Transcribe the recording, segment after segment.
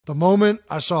The moment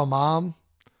I saw Mom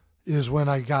is when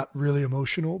I got really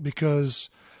emotional because,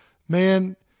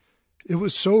 man, it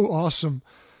was so awesome.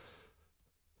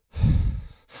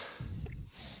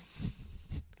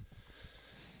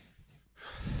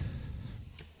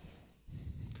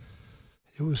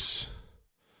 It was...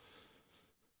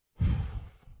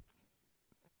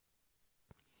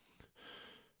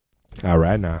 All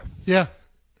right now. Yeah.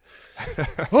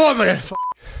 Oh, man.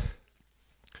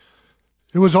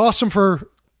 It was awesome for,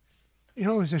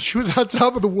 she was on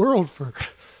top of the world for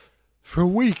a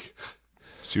week.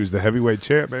 She was the heavyweight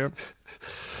champ, man.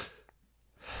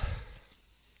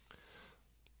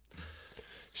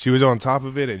 She was on top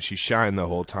of it, and she shined the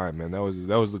whole time, man. That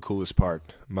was the coolest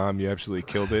part. Mom, you absolutely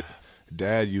killed it.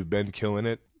 Dad, you've been killing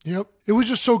it. Yep. It was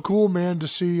just so cool, man, to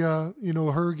see,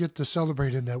 her get to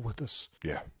celebrate in that with us.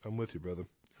 Yeah, I'm with you, brother.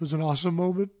 It was an awesome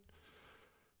moment.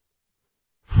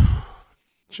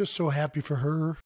 Just so happy for her,